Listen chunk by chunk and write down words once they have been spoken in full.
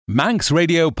Manx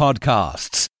Radio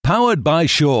Podcasts, powered by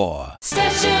Shaw.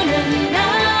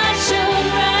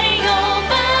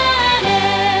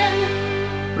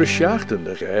 Rishachten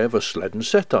de gij was sledden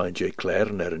set aan J.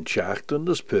 Clare naar een schachten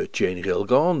dus per Jane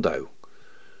Gilgaan douw.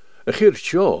 A chir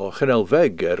Shaw gen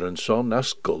weg een son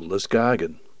nas gull as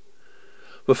gagen.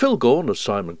 We veel gaan as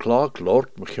Simon Clark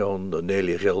Lord machon de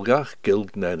Nelly Gilgach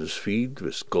gild nennis feed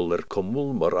wis gull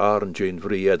kummel maar Aaron Jane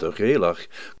Vrieder Gelach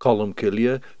column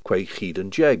kilje kwai chied en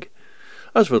jeg.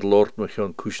 As wat Lord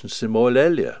machon cushion simoil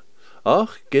elia.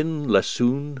 Ach gin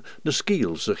lessoon de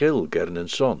skiels a gil gern en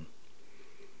son.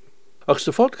 Ach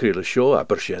de fotkrele show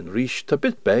abersjen riech ta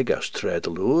bit beg as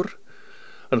tredeloer.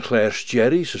 En Claire's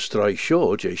Jerry se strai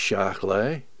show J.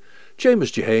 Shachlai.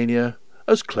 James Jehania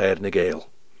as Claire Nagale.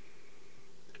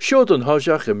 Show den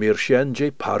hojach a mirsjen J.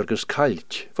 Pargus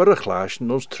Kalt voor a glaasjen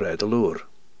ons tredeloer.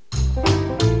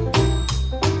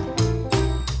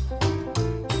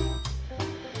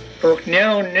 Ook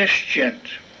now nisjent,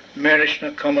 merish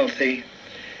na kommelthi,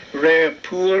 re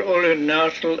poor olle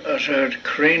natel as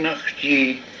krenach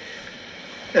ji.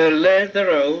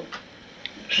 Leatherou,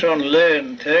 son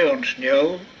leen te ons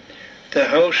njou, de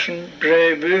housen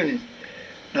breibun,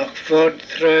 nog vod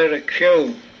trere kjou.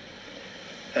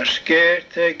 A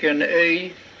skeert ik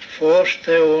een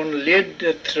voorste on lid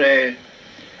de tre,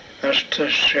 as te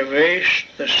servees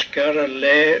de skarre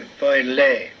le by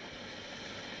le.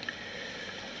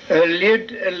 A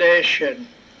lid elation,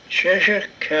 chesher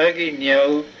kagi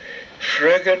njou,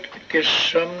 fregat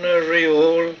gesumne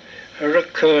riol her a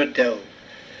kurdou.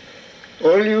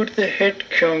 Oliud the hit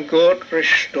can God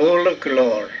restore the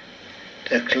glor,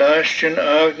 the claschen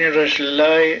agneras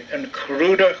lie and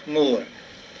crudach moor.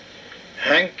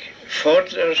 Hank fod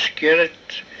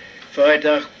skirit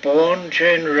vaidach born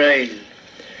Jane rail,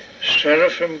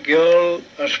 seraphim girl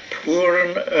as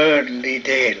puren early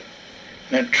dale,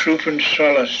 na troepen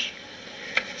solace.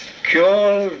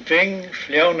 Kjol ving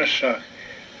fljaunesach,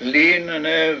 lean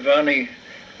en vanny,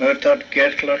 met dat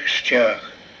gertlach stjach.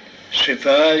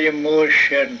 Sivalje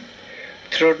moosjen,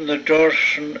 trudden de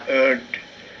dorsen erd.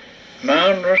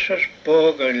 Manrus as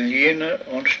boga liene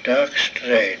ons dag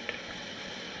strijd.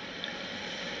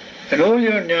 En al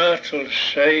je natel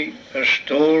sei a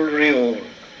stol riool.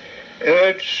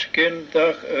 Erd skin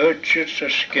dag erdjes a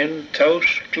skin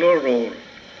taus chlorol.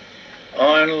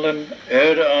 Einlen,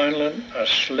 a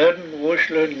sledden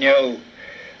wushler njou.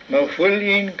 Ma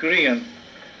wiljen green,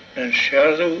 en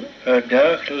shadow a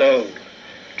dag lauw.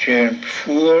 Jen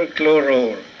poor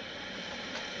glorol.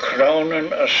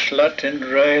 Crownen a slut in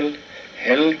rail,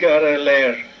 helgar a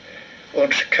lair.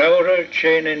 Ons cowrer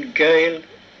Jane in gale,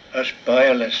 as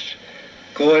bialis.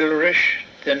 Goilrish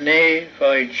the ne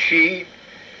vai chi,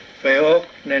 vai ook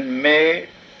nen me,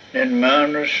 nen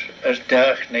manus as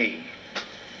dachni.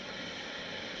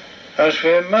 As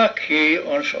we mak hi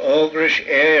ons ogrish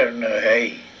air na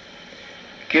hei.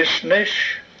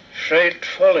 Gisnish, freit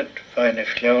follet feine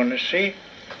flaunesi.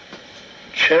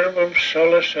 Cherbum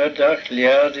solace a dag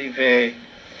liadi ve,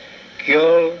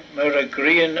 Gjol mer a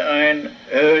green ein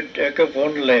erd ag a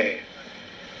von le.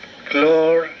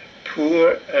 Glor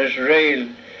poor as rail,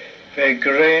 ve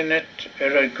grenet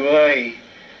a gwai,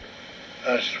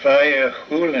 as vai a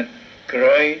hulen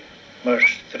grai mer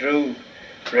stru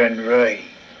ren rai.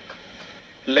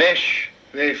 Lesh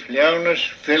ve fliaunes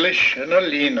villish en a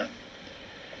lina.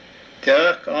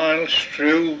 Dag ail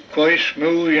stru koi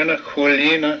smoo in a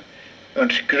chulina,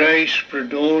 ons grijs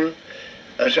predol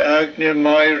as Agnew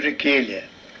Meyer Regelia.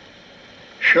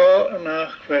 Shaw en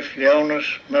ach we fliaunes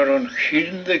maar on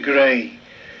giedende grij,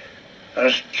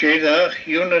 as jedach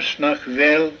Jonas nach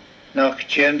wel nach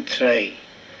gen trei.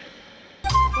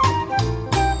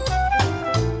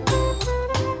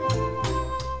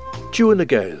 Tjuan a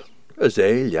geil, as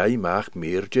jij maakt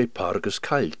meer J. Pargus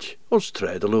Kalt, ons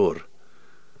tredeloor.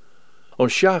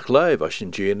 Ons Shach lai was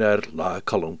in Jener la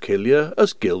Columkillia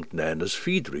as gild nennis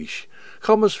Friedrich,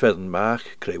 commas fedden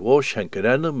maach crewosh henken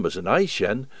ennem as an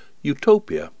eishen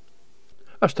Utopia.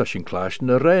 As tashin clash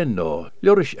na rein no,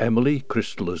 Lorish Emily,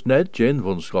 Crystal as Ned, Jane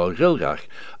von Skol Gilgach,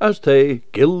 as te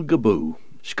Gil Gaboo,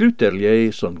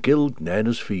 scruterlier son gild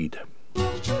nennis feed.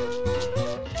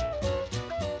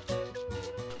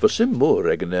 For sim more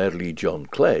egen early John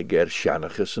Clegg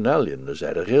Shanachus an alien as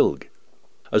Gilg.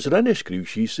 As rennish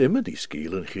crucies immer die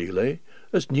skiel en gile,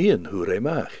 as nien hure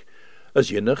mach. As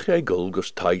jinnach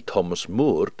gulgus tai Thomas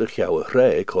Moore de jouwe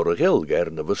grij korregel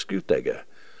gerne verskutegge.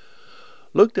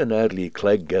 Lukt en early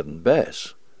Clegg gern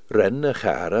bes. Renne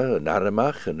gare en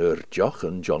armach en joch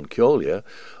en John Kjolia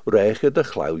reiche de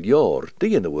glauw jaar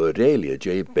die in de woord elia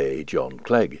J.B. John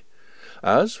Clegg.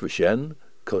 As vishen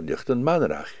konjucht en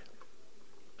mannerach.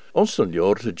 Ons dan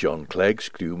jorde John Clegg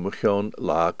skriw mechon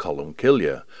la column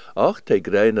kilja, ach te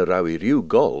grein a rawi riw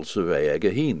gol se vei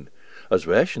ege heen, as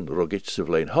veshen ruggit se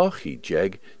vlein hachi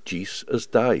jeg gis as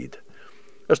died.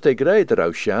 As te grei de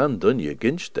rau shan dunje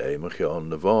ginste mechon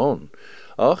na vaan,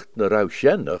 ach na rau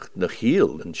shenach na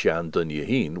chiel en shan dunje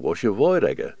heen was je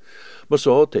voirege. Maar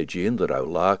so te gien de rau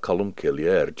la column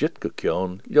kilja jit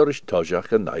gekjon, jorish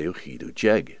tajach a nayu chidu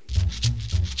jeg.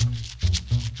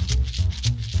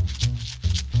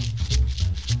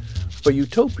 By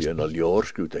Utopia na lior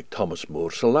sgrwt ag Thomas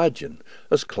More Salagian,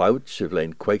 as cloud se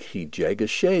vlein quaig chi jeg as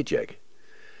she jeg.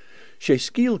 She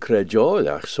skiel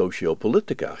crejoilach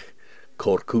sociopoliticach,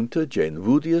 corcunta Jane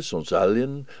Woodius ons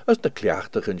alien, as na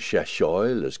cliachtach en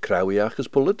sheshoil as krawiach as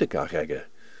politicach ege.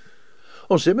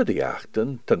 Ons immer die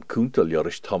achten, ten kunta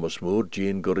liorish Thomas More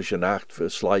Jean gurish an acht vir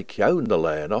slai kiaun na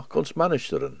leanach ons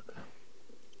manisteren.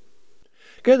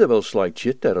 Gede wel slai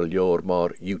chit a lior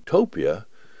maar Utopia,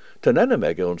 ten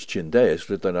enemege ons chindees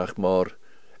riddenach maar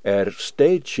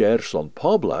stage share son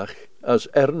poblach as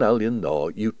ernelien na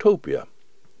Utopia.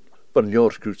 Van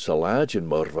joorskrut Salagian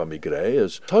maar van mi grey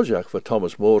as tojach for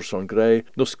Thomas More son grey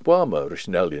nusquama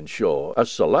rishnelian shaw as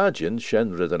Salagian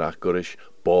shen riddenach gurish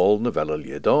ball novella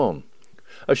liedon.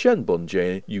 A shen bun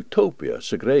jane Utopia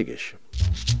segregish.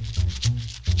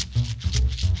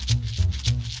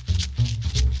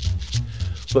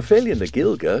 Befelian de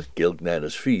Gilga,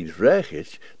 Gilgnanas feed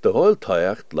rechich, de hoil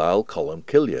tayacht lal column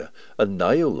kilja, and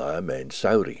nayo la main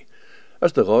sauri.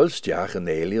 As de hoil stiach an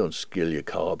eili on skilja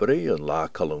cabri, and la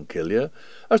column kilja,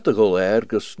 as de hoil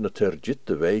ergus na tergit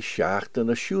de vei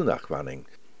shachten a schoenach wanning.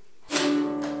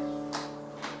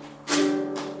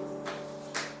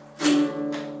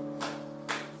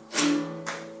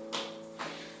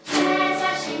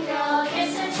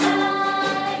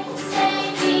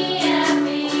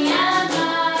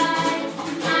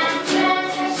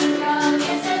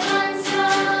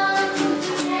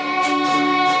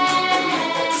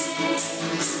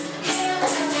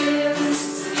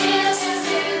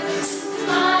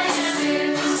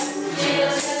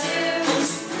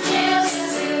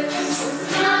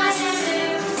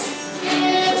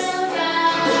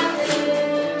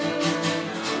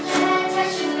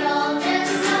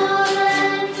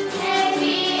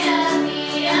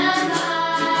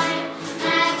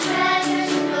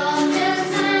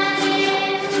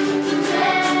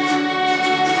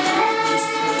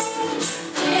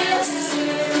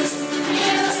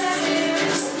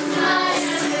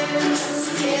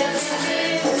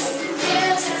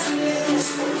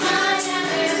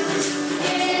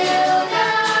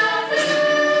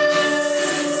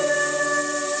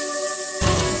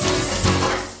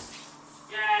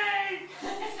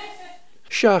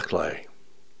 Sharkley.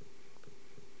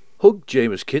 Hug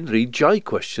James Kinry jai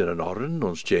question an orrin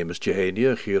ons James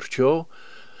Jehania Hircho.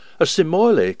 A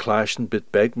simoile clashen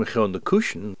bit beg mich on the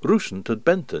cushion, rusen at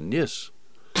Benton, yes.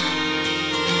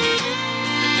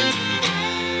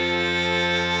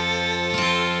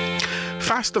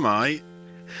 Fast am I,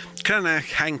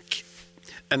 Crenach Hank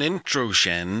an intro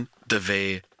shen de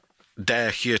ve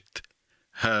der hut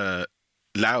her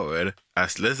lauer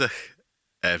as lizach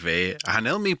ve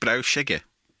hanel mi brau shigge.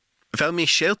 Vel mi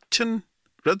shilton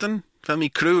rudden, vel mi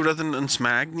crew rudden en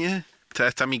smagne,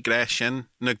 tret mi greshen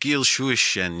na gil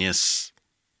shuishen, yes.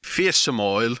 Fearsome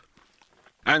oil,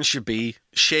 and she be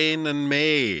Shane and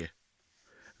May.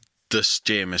 Dus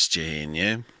James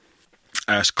Jane,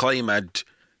 as climad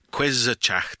quiz a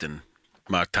chachten,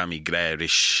 maar tammy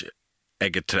greirish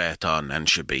egetret on and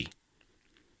she be.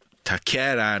 Ta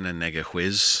care an en ege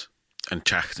quiz, and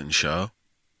chachten shaw,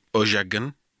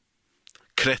 ojagan,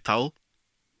 kretal,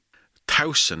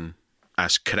 tausen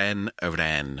as kren a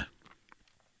ren.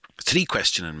 3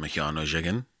 questionen mechion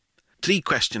ojagan, 3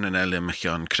 questionen elle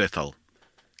mechion kretal.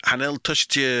 Hanel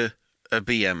touched je a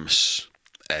BMs,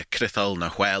 kretal na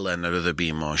hwel en a rudder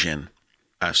beam ojin.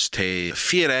 As te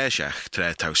 4 eisiach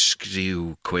tre tau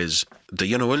skriw quiz, de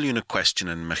una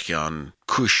questionen mechion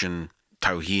cushion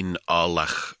tau hin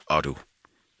allach oru.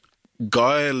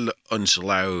 Gael ons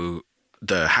lau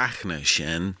de hachne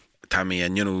shen, tammy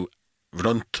en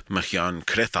runt mechion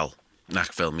kretal,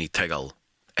 nach vel mi tegal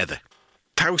edde.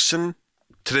 Tausen,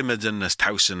 trimiden as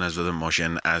tausen as the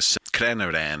motion as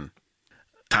kreneren,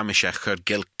 tamishach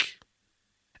gilk,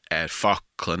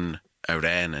 Falkland a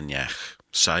ren en jach,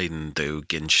 seiden du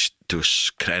ginch dus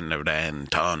kreneren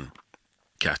tan.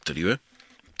 Katerue.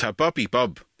 Ta Bobby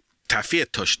Bob, ta 4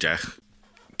 tushjach,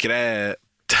 gre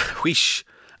wish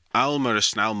almer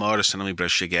snel morris en mi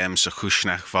brush again so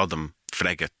hushnach vodem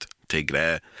freget te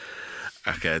gre.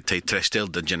 Ach te trestil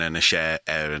de jenen a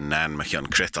share nan machion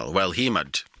krital. Well he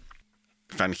mad.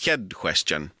 Van ched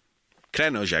question.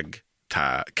 Krenojag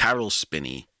ta Carol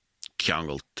Spinney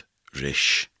ceangalt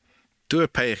rish. Dúr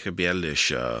peich a bielle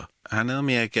seo, hanil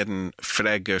mi gedden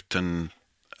fregerten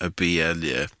a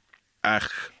bielle,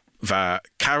 ach va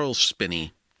Carol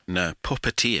Spinney na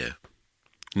puppeteer,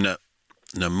 na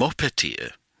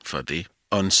muppeteer, foddy,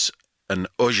 ons an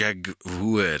ojag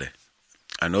voer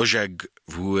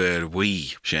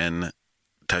wee, shen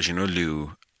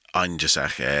tajinulu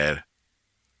anjasach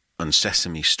on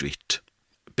Sesame Street.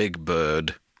 Big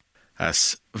Bird,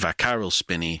 as va Carol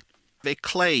Spinney, ve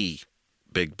clay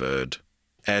Big Bird,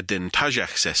 din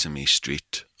tajach Sesame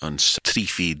Street, ons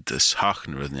trifid des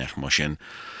hachnrudnech moshin,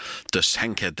 dus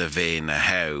henke de ve na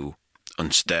hau,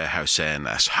 ons der hausen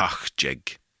as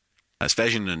hachjig. As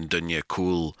vision and dunya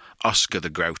cool, Oscar the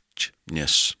Grouch,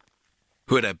 yes.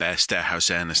 Who'd best der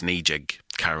hausen as nijig,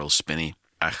 Carol Spinney,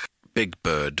 ach Big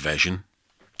Bird vision.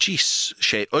 Jeez,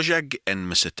 she ojag en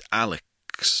misit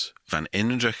Alex van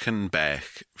indrichen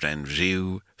bech ren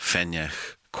riw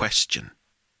fenjach question.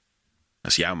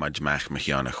 As jaumaj mach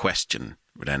michion a question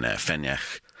ren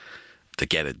fenjach de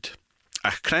gerid.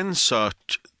 Ach kren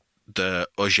sort de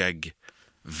ojag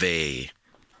ve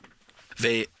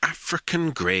African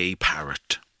grey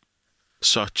parrot.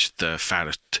 Such the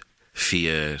farret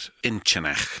fear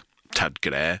inchenach tad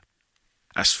grey.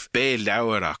 As be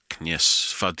lauwerach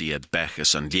nies fodiad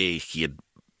beches an leich iad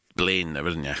blain a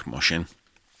virnach moshin.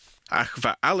 Ach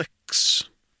va Alex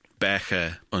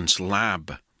beche ons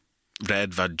lab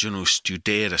red va juno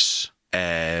studeris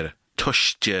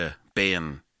tushtje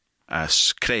bein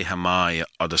as krehamai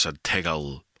odas ad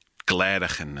tegal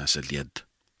glerachen as a lied.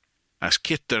 As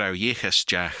kitter au jeches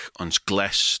jach ons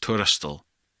gles turistel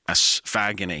as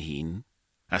fagine heen,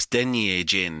 as denye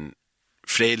jin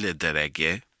frele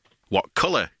derege, what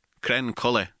colour, kren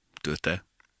colour, dute,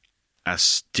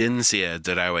 as dinsia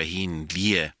der au heen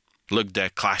lie, lug der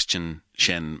question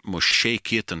shen mus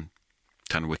shaketen,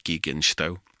 tan wiki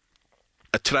ginstau.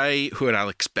 A try hur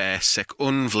Alex bes sec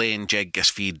unvlein jeg as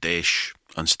feed dish,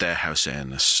 ons der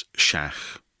hausen as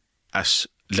shach, as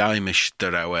laimish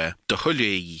der au de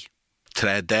hulye,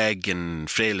 tre degen,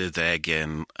 frele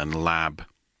degen, and lab.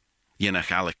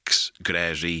 Yenach Alex,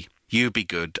 Greri, you be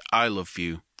good, I love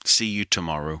you, see you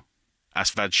tomorrow. As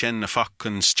vad shen na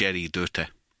fockens jerry dute.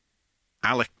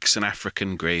 Alex, an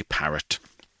African grey parrot.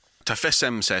 Ta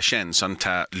fissem se shen son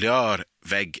ta lior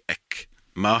veg ek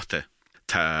mate,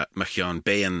 ta machion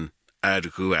bein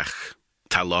guach,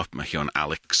 ta lop machion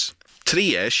Alex.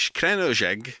 Triesh,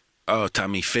 krenojeg, o ta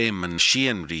mi fem an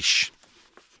shien rish.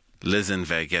 Lizen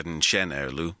veg edden shen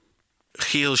erlu.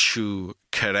 Chiel shu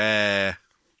kere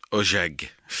ojeg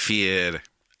fear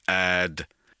ad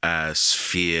as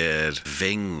fear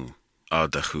ving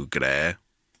adachu gre.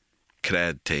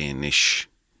 Cred te nish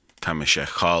tamisha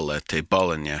chala te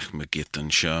bolanyach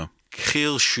magitten sha.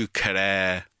 Chiel shu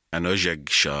kere an ojeg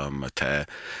sha mate.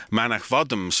 Manach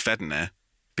vodums fedne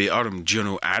be arm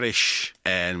juno arish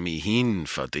mi hin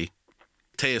fadi.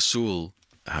 Te asul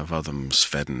havadums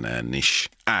fedne nish.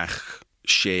 Ach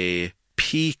she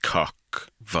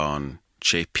peacock van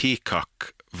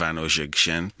ojeg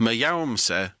shen. Ma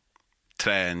yaumse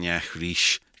trenyach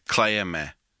rish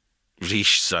clayame.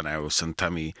 Rish son aus and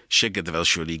tammy shigad vel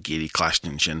shuri giri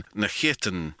clashtenshin. Na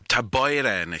chiten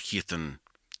taboire na chiten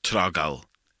trogal.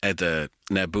 Edda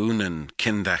nebunen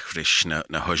kindach rish na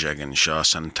hojagan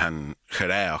shas and tan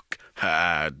chereok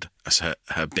ha ad as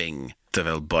ha bing. De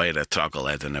vel boire trogal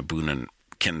edda nebunen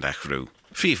kindach ru.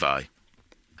 Fivai.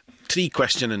 3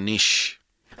 question and nish.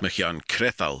 Machion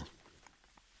krethal.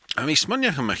 A mi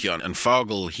smonyach machion an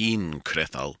fogel heen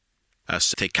krethal.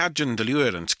 As te kadjan de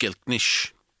luer and skilt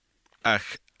nish.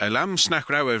 Ach, a lam snach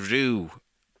rauwe ru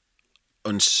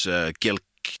ons gilk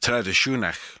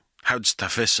traditionach houds ta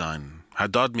fissain, ha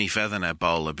dod mi feathen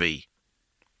ball a bi.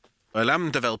 A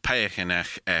lam de vel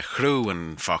peichenach chru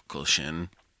an fokkel shin,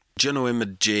 juno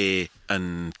imid je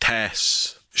an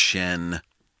tes shin,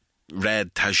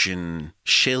 red tashin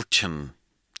shilchen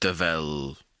de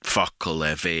vel fokkel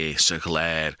ve sa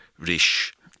gler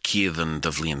rish kieden de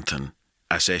vlienten,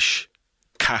 as ish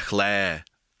kach le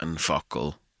an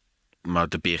fokkel. Ma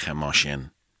de beche machine,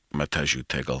 ma taju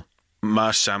tegel. Ma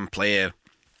sam player,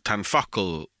 tan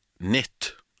fokkel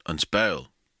nit ons buil,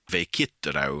 ve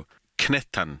kitterau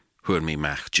knetan hur mi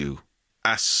machju.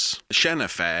 As shena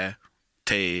fair,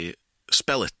 te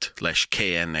spellet lesh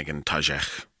kn egen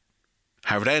tajach.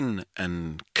 Haren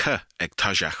en k eg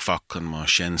tajach foklen ma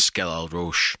shen skelal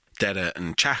rosh, dere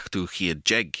en chachtu chied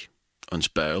jeg ons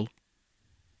buil.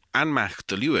 Anmach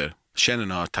de luer,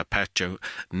 Shenana tapacho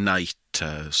night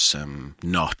some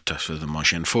not for the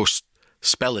machine. First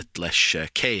spell it lesh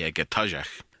k eg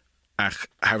tajach. Ach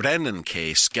hawrennen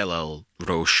ke skellal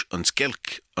rosh ons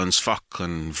gilk ons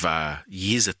fokken va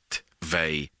yizet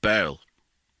vei beul.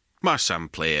 Marsam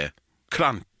player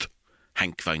krant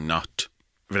henk vai not.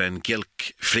 Vren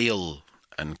gilk friel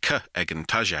en ke egen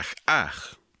tajach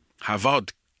ach.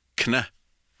 Havod kne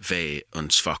vei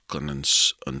ons fokken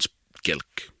ons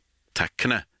gilk. Ta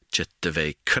kne chit de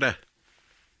vei kre.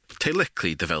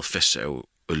 Telikli de vel fisso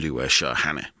ulua sha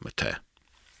hanne mate.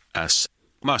 As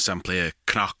marsam player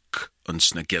knak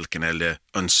ons na gilken elle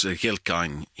ons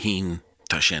gilkain heen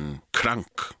tashin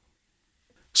krank.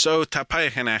 So ta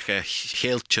paigenache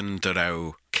heeltjen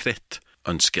derau krit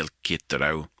ons gilkit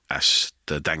derau as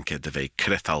de danke de vei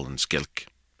krital ons gilk.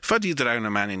 Fuddy derau na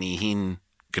manini heen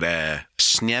gre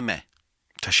snemme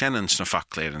tashin ons na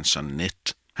fakler en son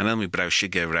knit. En elmi brau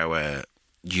shige rau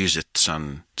use it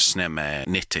son snemme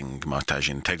knitting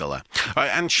martajin tegala. I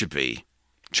anshabi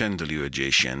chendelu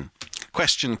adjacent.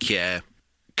 Question kia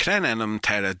Kren enum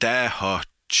terra de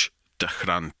hoch de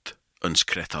grant ons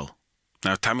kretal.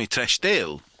 Now tammy tresh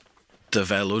dale. De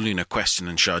vel ulina question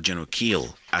en shajinu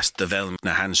keel as de vel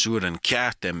na hansuren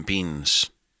kjart en beans.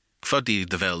 Fuddy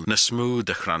de vel na smooth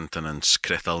de granten ons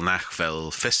kretal nach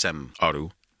vel fissem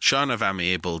oru. Shana vam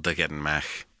able de gen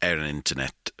mach an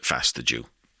internet faste ju.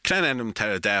 Kren enum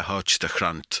terra de hoch de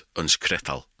grant ons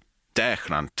kretal. De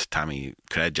grant tammy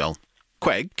kredjal.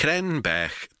 Queg kren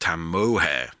bech tam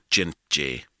mohe jint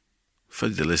j.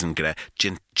 Fydde de listen gre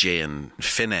jint j en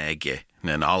finne egge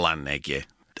en allan egge.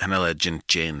 Hanella jint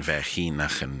j en vech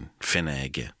hinach en finne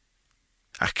egge.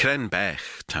 A kren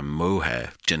bech tam mohe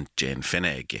jint j en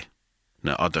finne egge.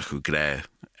 Na odachu gre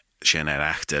shen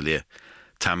achterlie.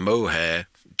 Tam mohe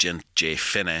jint j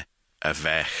finne a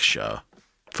vech sha.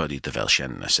 Fydde de vel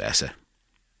shen na sesse.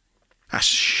 As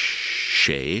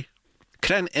she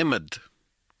kren imad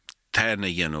terne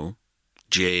yenu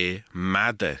j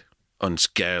madde ons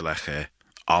gerlache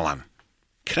allan.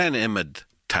 Kren imad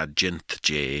ta jint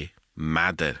j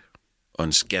madder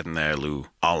ons gednerlu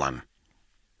allan.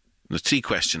 The three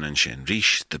question en shin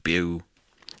rish the bew.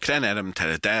 Kren erum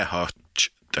ter de hot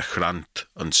de grant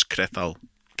ons kretal.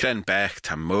 Kren bech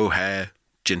tam mohe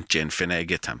jint j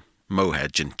finege tam mohe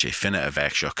jint j finne a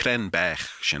vech sho. Kren bech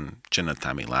shin jinna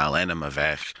tammy lal enem a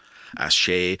vech. As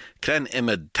she kren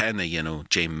imad terne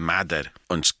j madder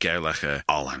ons gerlache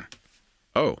allan.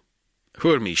 Oh,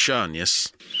 hoor me Sean,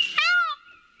 yes.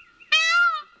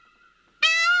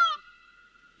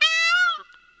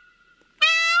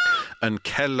 An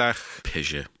kellach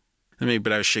pige. Me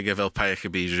brau shige vel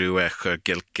paiche bi ruech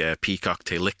gilke peacock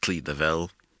te likli de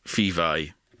vel.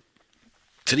 Fivai.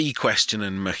 Three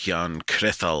questionen machjan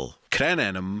krithal. Kren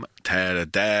enum ter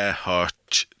de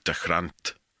hort de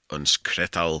grant ons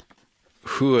krithal.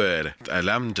 Hoer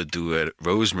alam de doer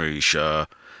Rosemary Shaw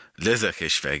lizach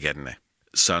is vegenne.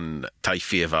 Son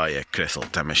taifia via krithal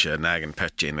tamisha nagan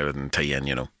petjin and tayen,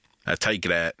 you know. A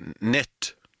taigre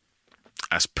knit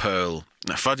as pearl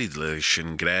na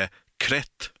fodidlishin gre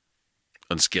krit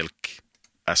ons gilk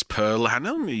as pearl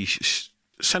hanel mi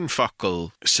sen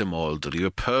fakkel simolder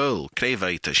your pearl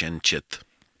krevaita shenchit.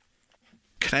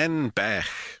 Kren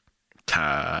bech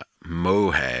ta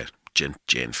moher jint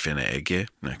jane finne egge.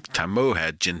 Ta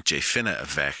moher jint j finne a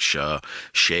vech sha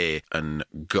she an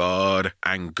gar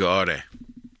angare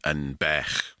an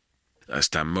bech. As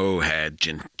ta moher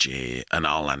jint j an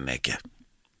allan egge.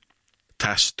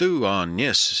 Ta stu on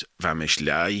nis vamish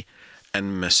lai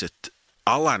en misit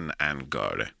allan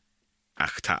angare.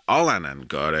 Ach ta allan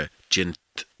angare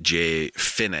jint j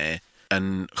finne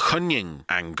an chunning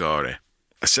angare.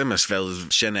 A simus vel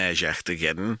shenejach te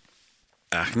gedden.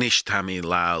 Ach nish tammy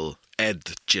lal ed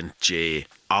jint j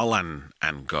allan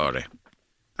angare.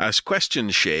 As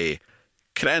question she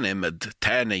kren imad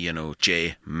terne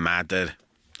j madder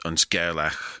ons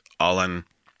gerlach allan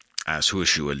as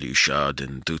hushu a lushad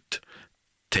en dut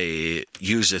te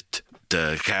use it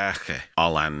de gache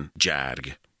allan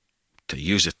jarg. Te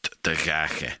use it de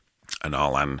gache an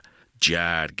allan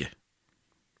jarg.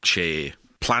 She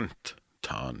plant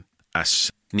ton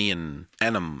as nien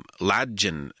enam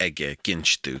ladjen egge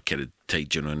ginstu kered te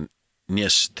junun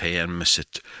nies te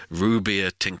enmisit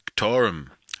rubia tinctorum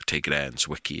te grans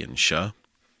wiki en sha.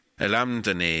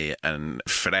 Elamdane an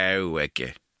frau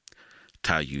egge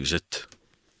ta use it.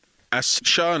 As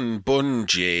shan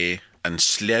bunje an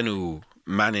slenu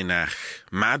maninach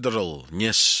madral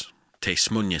nies te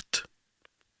smunit.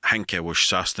 Hanke wush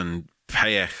sasten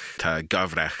payach ta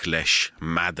gavrach lesh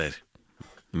madder.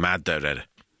 Madderer.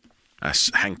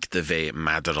 As hank de ve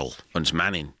madral ons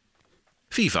manin.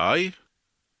 Fivai.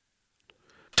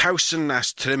 Tausen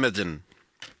as trimiden.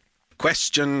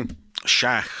 Question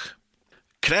shach.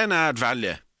 Kren ad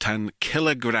valje tan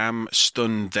kilogram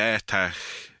stund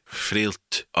détach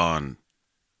frilt an.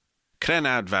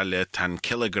 Crenad valle tan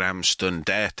kilogram stund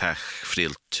détach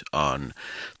frilt an.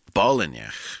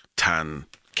 Ballinech tan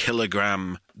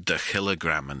kilogram de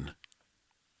kilogrammen.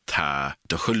 Ta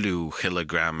de chulu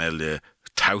kilogram elle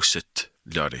tauset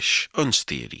lorish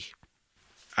unstiri.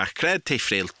 Ach cred te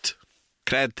frilt.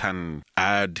 Cred tan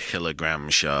ad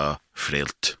kilogram sha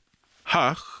frilt.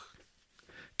 Hach,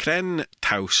 cren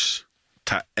taus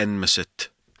ta enmesit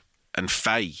en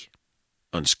fei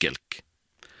ons gilk.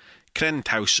 Cren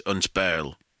taus ons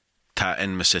burl ta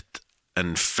enmesit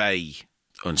en fei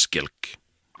ons gilk.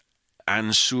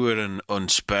 Ansuren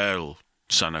ons burl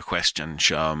son a question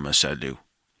sha maselu.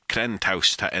 Cren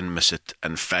taus ta enmesit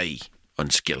en fei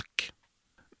ons gilk.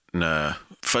 Na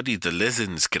fuddy de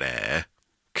lizens gre,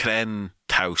 cren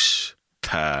taus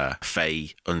ta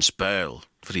fei ons burl,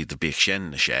 fuddy de big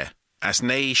shen she. As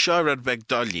nei shorad beg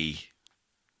dolly,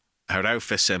 herau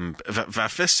fissem, va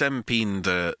fissem pin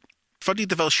de, fuddy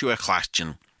de vel shua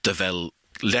chlastjen, de vel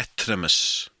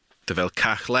letremus, de vel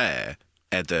kachle,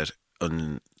 eder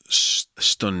un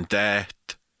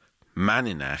stundet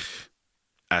maninach,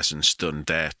 as een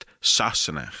stundet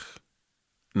sassenach.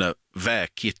 Na ve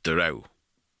kiet de rau,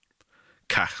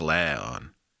 kachle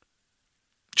on.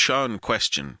 Sean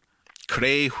question,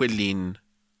 cre whilin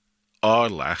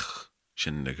orlach,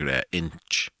 sin de gre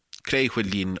inch, cre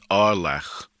whilin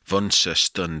orlach, vunse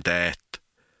stundet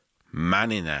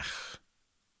maninach.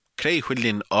 Cre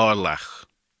whilin orlach,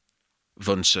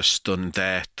 vunse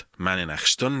stundet maninach.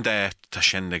 Stundet ta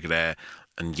sin de gre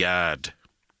an yard.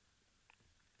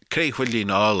 Cre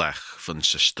whilin orlach,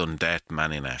 vunse stundet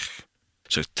maninach.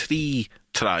 So 3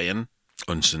 tryen,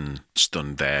 unsen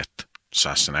stundet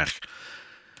sassenach.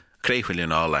 Cre whilin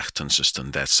orlach tunse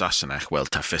stundet sassenach wel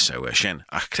ta fisso e sin.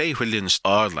 Ach cre whilin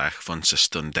orlach vunse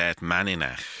stundet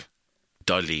maninach.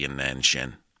 Dolly en en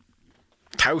sin.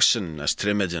 Tausen as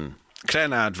trimiden.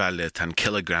 Crenad valle tan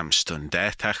kilogram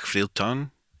stundetach frilton.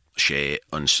 She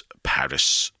ons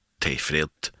Paris te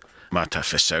frilt. Ma ta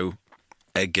fisso.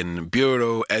 Egen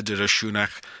bureau edere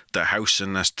schoenach de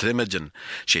hausen as trimiden.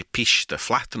 She pish de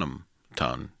flattenum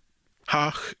ton.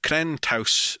 Hach cren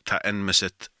taus ta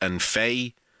enmesit en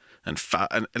fei. En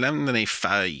lemden e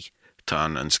fei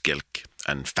tan ons gilk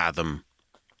en fathom.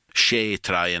 She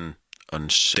tryen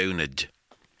ons stoned.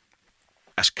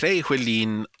 As cre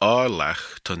whilin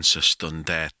orlach tunse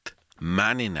stundet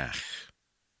maninach.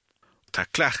 Ta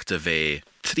clachte ve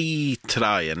 3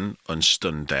 tryen ons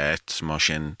stundet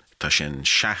moshin ta sin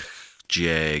shach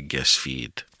jeges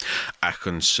feed. Ach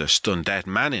ons stundet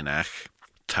maninach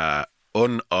ta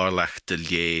orlach de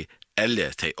lie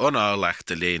elle te orlach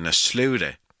de lie na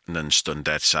slure. Nun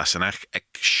stundet sassenach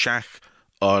ek shach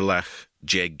orlach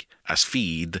jeg as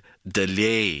feed de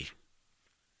lie.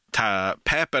 Ta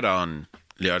pepperon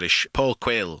liorish Paul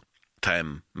Quayle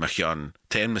tem machion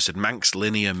ten misid manx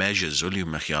linear measures ulu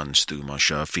machion stu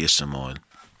mosha fiesamoil.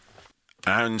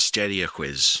 An steria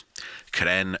quiz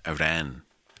cren a ren.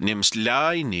 Nims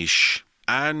lai nish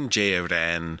an je a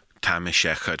ren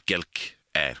tamishechot gilk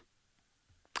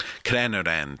Cren a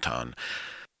ren ton.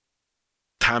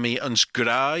 Tammy ons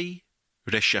grai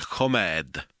rish a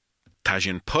chumed.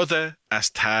 Tajin pudda as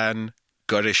tan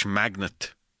gorish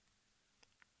magnet.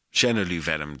 Shenelu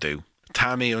verum do.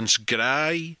 Tammy ons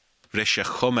grai rish a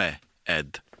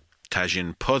chumed.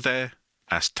 Tajin pudda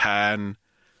as tan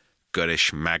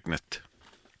gorish magnet.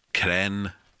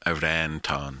 Cren a ren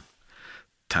ton.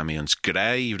 Tammy ons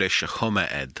grai rish a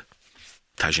chumed.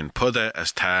 Tajin pudda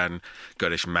as tan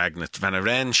gorish magnet. Van a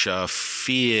ren sha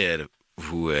fear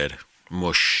vuer.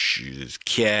 Mush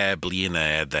kia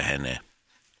blina de henne.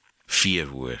 4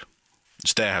 uur.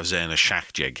 Ste have zijn a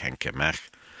shachjeg henke mech.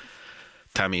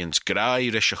 Tamiens grai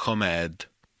rish a chumed.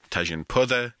 Tajin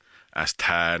pudda as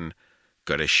tan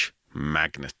gorish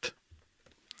magnet.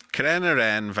 Cren a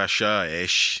ren vasha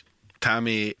ish.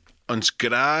 Tami ons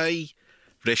grai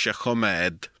rish a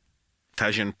chumed.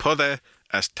 Tajin pudda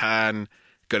as tan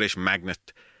gorish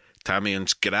magnet. Tami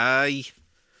ons grai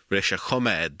rish a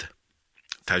chumed.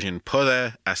 Tajin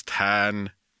pudda as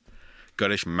tan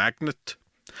gorish magnet.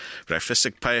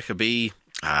 Refisig paichabi.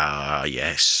 Ah,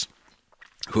 yes.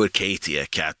 Hwyr Katie a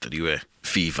cat that you were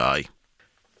fivai.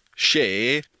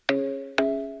 She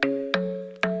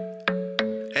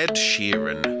Ed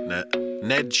Sheeran na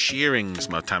Ned Shearings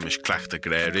ma tamish clachta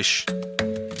grerish.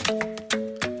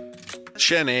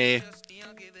 Shen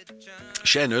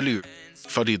ulu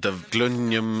foddy the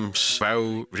gluniums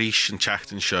vau rish and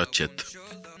chachten shotchit.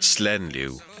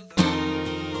 Slenliu.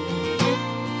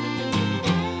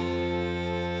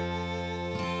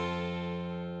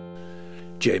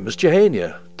 James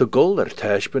Jehania, the gull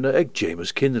tashbina eg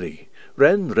James Kinry,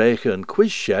 ren reiche and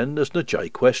quiz shen as na jai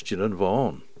question and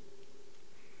vaughan.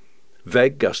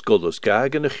 Veg as gullus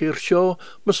gag in a chirshaw,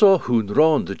 ma saw hoon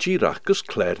ron the girachus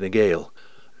clairnig ale.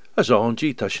 As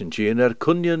anji tashin jean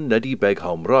cunyan neddy beg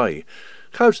hamrai,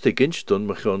 chouds te ginstun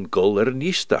machon gull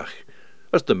nistach,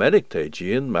 as the menic te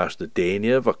jean mas the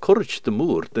Dania va courage the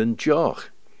moor den joch.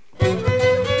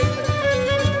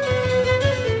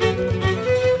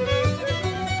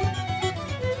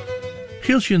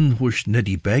 Hielsjen was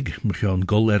neddy beg machon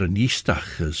gull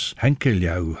nistach as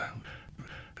henkeljau.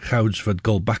 Gouds wat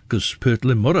golbakkus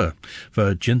peutle murre,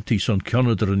 waar genties on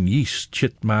Canada en yeast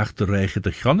chit maag de reiche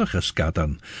de gannige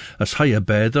skadan, as haie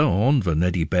beide on van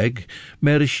neddy beg,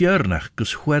 mer is jernach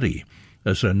gus huerry,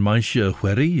 as een manche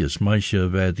huerry, as manche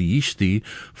waar de yeastie,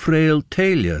 frail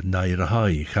tailje nair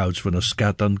hai, gouds van a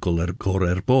skadan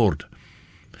gor boord.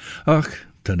 Ach,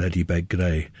 ten neddy beg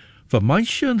grey, van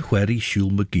manche en huerry schul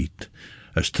me giet,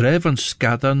 as tref an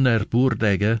skadan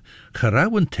boordegge,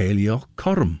 gerauw en tailje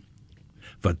korm.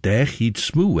 Wat dech hiet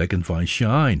smoe egen van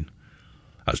shine,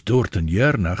 as doort een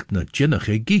jernacht na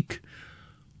ginnige giek.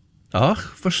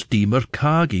 Ach, versteamer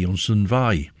kagi ons een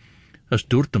vai, as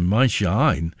doort een manche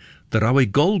ein, der awe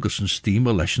golgus een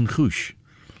steamer leschen gush.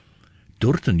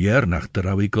 Doort een jernacht der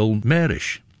awe gol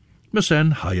merish, mas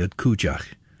en hayat kujach.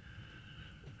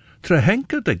 Tre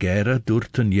henke de gere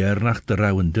doort een jernacht der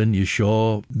awe dunje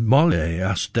shaw molle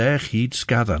as dech hiet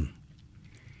skadan.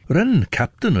 Ren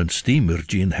captain en steamer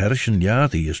Jean herschen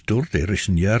yadi is doort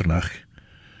erischen jarnach.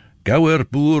 Gauwer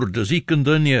boer de zieken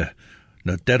dunje,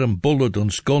 na derm bullet en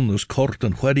skon is kort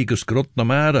en hueriges grot na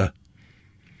mare.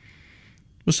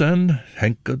 Sen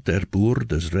henke der boer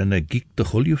des renne giek de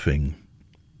guljeving.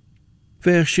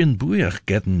 Verschen boeig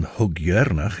gedden hug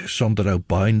jarnach, zonder au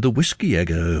bain de whisky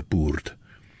egge boerd.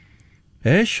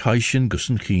 Esch heischen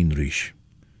gussen kienrisch.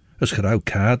 Es grauw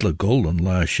kadle gol en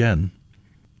la shen.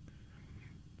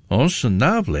 Ons een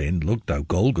navleen lukt au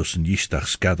golgus en jistach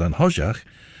skadan hojach,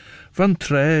 van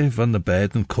tre van de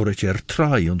beiden korretje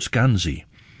trai ons ganzi,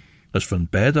 as van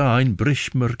beide ein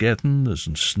brisch mergetten, as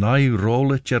een snai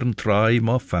rolletje trai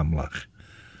ma famlach.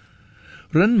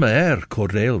 Ren me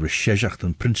cordeel rishejach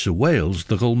en Prince of Wales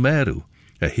de gulmeru,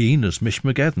 a heen as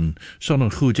mishmageddon, son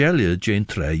een goedelje jane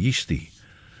tre jisti.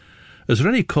 As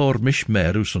renny cor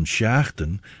mishmeru son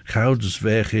schachten, gouds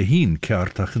wege heen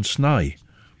kaartach en snai.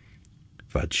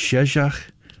 Vad shejach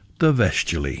de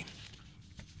vestjuli.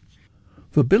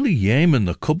 For Billy Yemen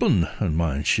the cubben en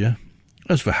manche,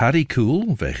 as for Harry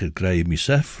Cool, vechet grey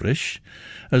misef rish,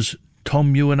 as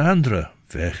Tom Ewan Andra,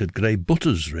 vechet grey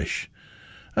butters rish,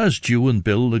 as Jew and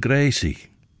Bill the Gracie,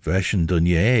 veshen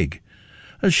dunye egg,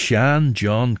 as Shan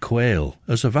John Quayle,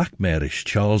 as a Vacmerish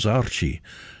Charles Archie,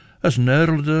 as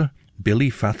Nerlde Billy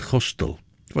Fat Hustel,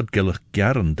 wat gillach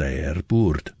garen de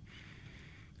boerd.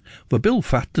 For Bill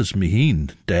Fatters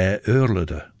meheen, de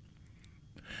Eurlede.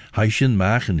 Heischen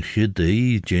machen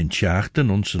gidee, jen schachten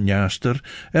ons jaster,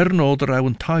 noder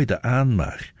ouwen tijde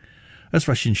aanmach, as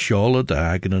wasjen scholle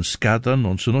dagen en skadan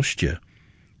ons ostje,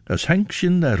 as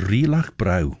henkschen rielach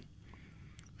brau.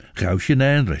 Gauwschen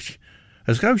einrich,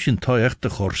 as gauwschen toiach de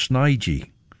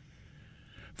gorsnaiji.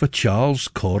 For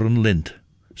Charles Coren Lint,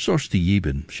 zoals de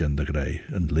jiben, shendegrij,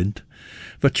 en Lint,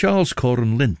 for Charles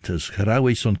Coren Lint, as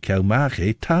gerouwe son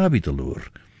kaumache tabi de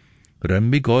loer.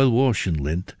 Remmi goil washen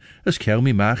Lint, as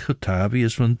kaumi mach tabi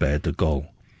as van beide gol.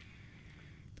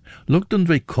 Lukten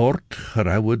we kort,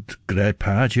 gerouwed grij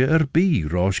page bi,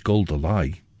 roos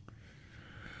goldelai.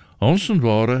 Onsen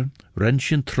waren,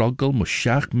 renschen troggel mus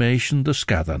schach meischen de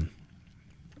skadan.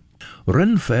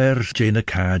 Ren ver jene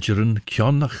kajeren,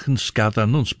 kjonnach en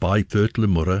skadan ons bij peutle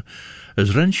murre,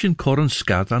 as renschen koren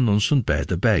skadan ons en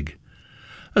beide beg.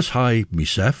 As hai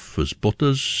misef, as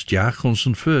butters, stjach ons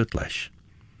en feutlesh.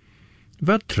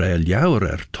 Wat trail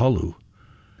jouwer tollu,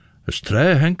 as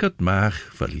tre henket maag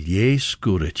ver jees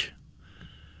gurit.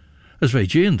 As wij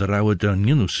jeen de rauwe dan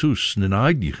jenu soes nen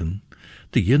eidigen,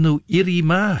 de jenu iri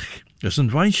maag, as een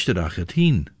wijnsterach het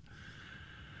hien.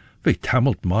 Wij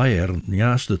tammelt meier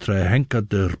njaas de tre henket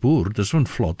der boer, des van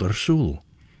vlotter soel.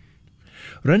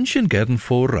 Renschen gedden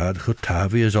voorraad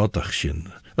gotavi as oddachschen,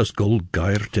 as gul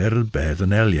geir ter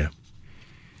beiden elje.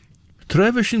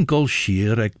 Trevishin gul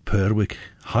schier eg perwik,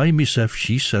 hai misef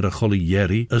schies a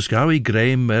cholly as gawi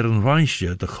greim een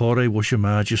wijnsje de chore wasje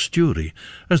maage sturi,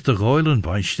 as de goil en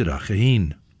wijnsterach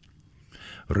heen.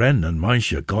 Ren en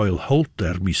meisje goil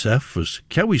holt misef, as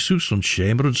kawi soes on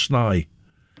schemer en snai.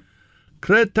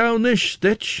 Kred tau nish,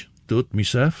 stitch, doet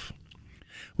misef.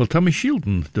 Well, Tommy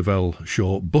Shieldon de vel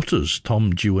Shaw Butters,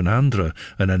 Tom Dew and Andra,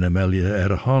 and Enemelia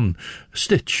Erahon,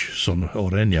 Stitch, son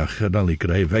Oreniach, and Ali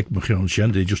Grey, Vec Machion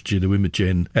Shendi, just to the women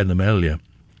Jane Enemelia.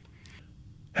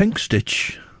 Henk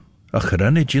Stitch, a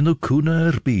Chrenny Gino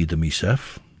Kuna Erbide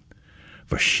myself.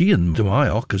 For sheen de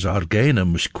Myok as Argana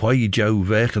mus quai jow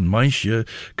vech and Mainsje,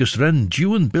 gus ren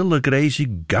Dew and Bill a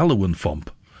Grazy Gallowan Fomp.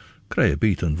 Cray a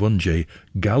beat and Vunjay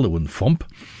Gallowan Fomp.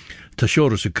 Ta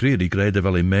sure as a creedy grey de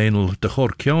valley mainel de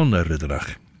Chorkion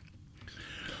ridderach.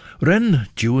 Ren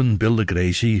Dew and Bill a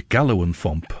Grazy Gallowan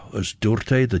Fomp as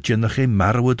Durte de Jinnache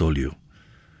Marwadolju.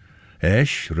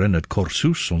 Esh ren at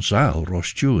Corsus on Sal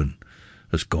Ross Dewan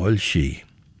as Goyle she.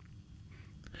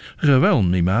 Gewel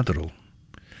me madrel.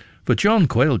 For John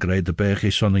Quail grade de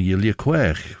berge son a Yilia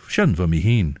Quech, shen va me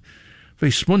heen. Ve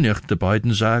smunjach de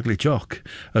Biden zagli jock,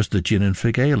 as de gin and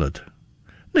figalad.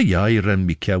 Na jai ren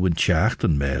mi kewin chacht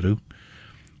and meru.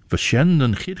 For shen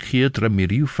and chid ren mi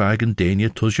riu fagen denia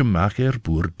tusje mach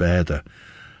boerd bede.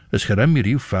 As gerem mi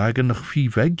riu fagen nog fi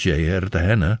veg de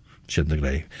henne, shen de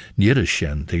grey, near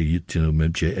shen, de yitino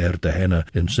mib de henne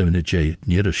in semine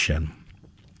near shen.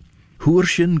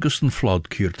 Hoershin gusten flod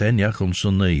kuurt enjach ons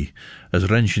son nee, as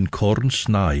renshin corn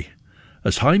snai,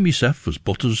 as high misef as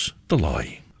butters de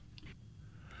lie.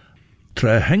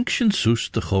 Tra henkshin soes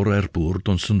de chor boerd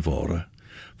ons son vore,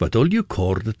 wat ol je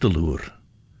koorde de loer.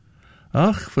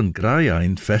 Ach, van graai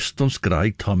ein fest ons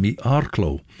graai Tommy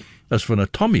Arklow, as van a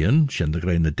Tommyen, shen de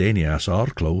grey na Danias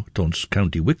Arklow, tons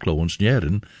County Wicklow ons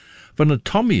njeren, van a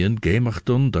Tommyen gamach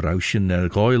dun de raushin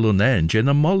goil on enge en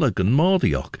a mulligan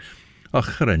mordiok,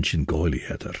 ach renshin goily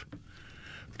header.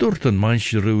 Dort een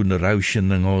mansje roe na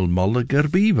raushin en ol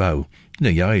mollig bivou, na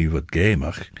jai wat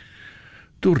gamach.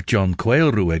 Dort John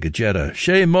Quail roe ege jera,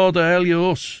 she moda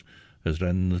helios, as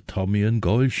ren na Tommy en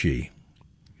goil she.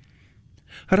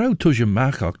 Harau tusje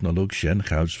machak na lug shen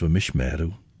chouds van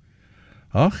mishmeru.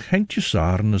 Ach, henkje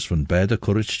saren as van beide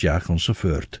kurritjach ons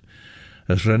afeurt,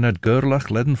 as ren het gurlach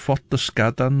ledden fot de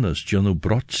skadan, as Jonu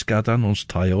brot skadan ons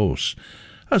taios,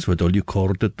 as wat ol je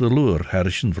kordet de loer,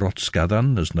 herrischen vrot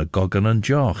skadan, as na gogan en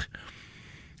joch.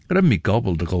 Ren mi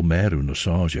gobel de gol meru na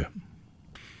sage.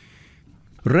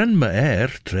 Ren me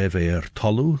treve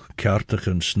tollu, kjartig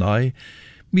en snai,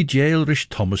 mi jailrish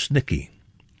Thomas Nicky.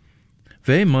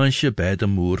 Ve mansje beide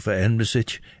moer ve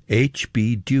enmesich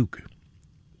H.B. Duke.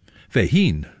 Ve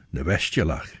hien, na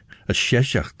westjelach, as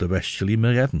sheshach de westjeli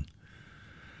me redden.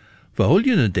 Ve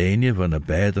holje na danje van na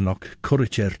beiden ook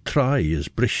kurritjer trai is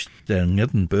brisht den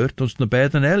gedden beurt ons na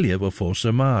beiden elje wa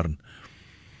fosse maren.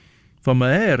 Van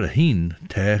me hien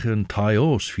tegen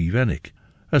taios vi wennig,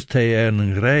 as te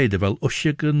een rijde wel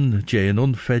usjegen jeen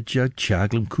onfedjag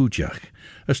tjaglem kujach,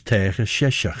 as tegen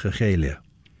sheshach gegelia.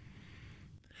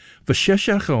 Ve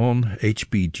sheshach on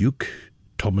H.B. Duke,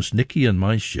 Thomas Nicky en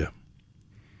meisje.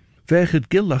 Vech het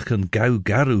gillach en gau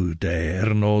garu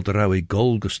de no de rauwe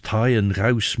golgus tai en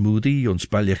rauw smoothie ons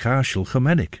baljachashel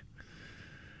gemennik.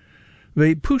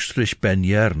 We poestrish ben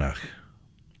jernach,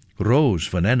 Rose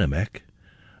van Enemek,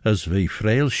 as we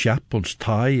frail shap ons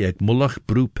tai eg mullach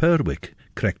brew perwick,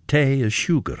 krek thee as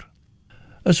sugar.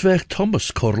 As vech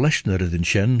Thomas Corleshner in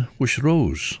shen was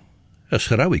Rose. As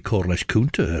gerawi Corlesh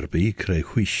kunte herbi kre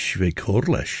huish ve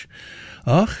Corlesh.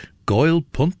 Ach, goil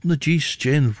punt na gis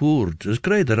Jane Woord, as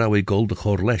grey de rawe gold de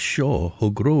Corlesh shaw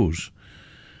hug Rose.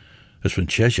 As van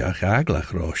Cheshach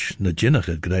aglach rosh, na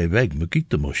jinnach het grey weg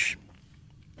megitamush.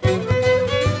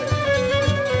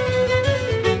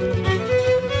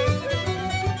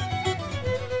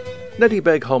 Neddy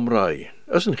beg homrai,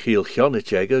 as een giel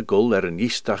Gjanetjegge gul een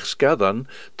jistach skadan,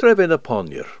 tref in a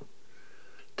ponjer.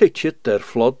 Teitjit der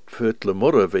flod fut le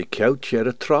murre ve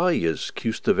koutjer trai is,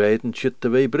 kius de weiden chit de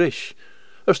we brish,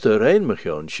 as de rein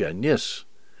mechion shen yes.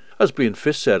 As bein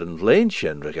vis en vlein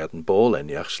shen regatten bol en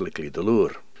jachslikli de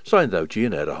loer, zijn thou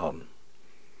gien han.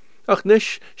 Ach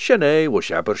nish, shen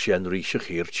was aber shen riesje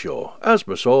geert shaw, as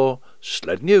me saw,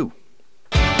 sled new.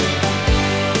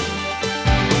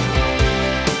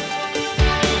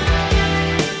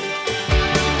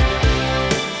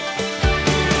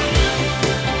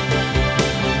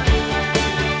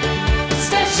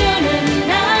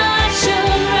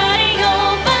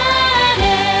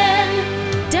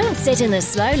 Sit in the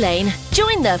slow lane.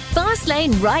 Join the fast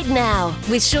lane right now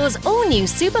with Shaw's all-new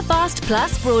Superfast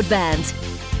Plus broadband.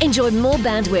 Enjoy more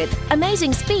bandwidth,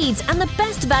 amazing speeds and the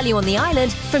best value on the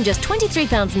island from just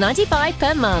 £23.95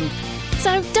 per month.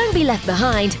 So don't be left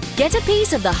behind. Get a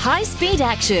piece of the high-speed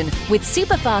action with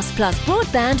Superfast Plus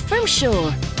broadband from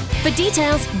Shaw. For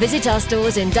details, visit our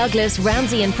stores in Douglas,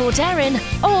 Ramsey and Port Erin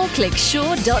or click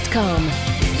shaw.com.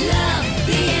 Love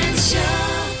being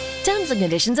Shaw. Terms and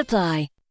conditions apply.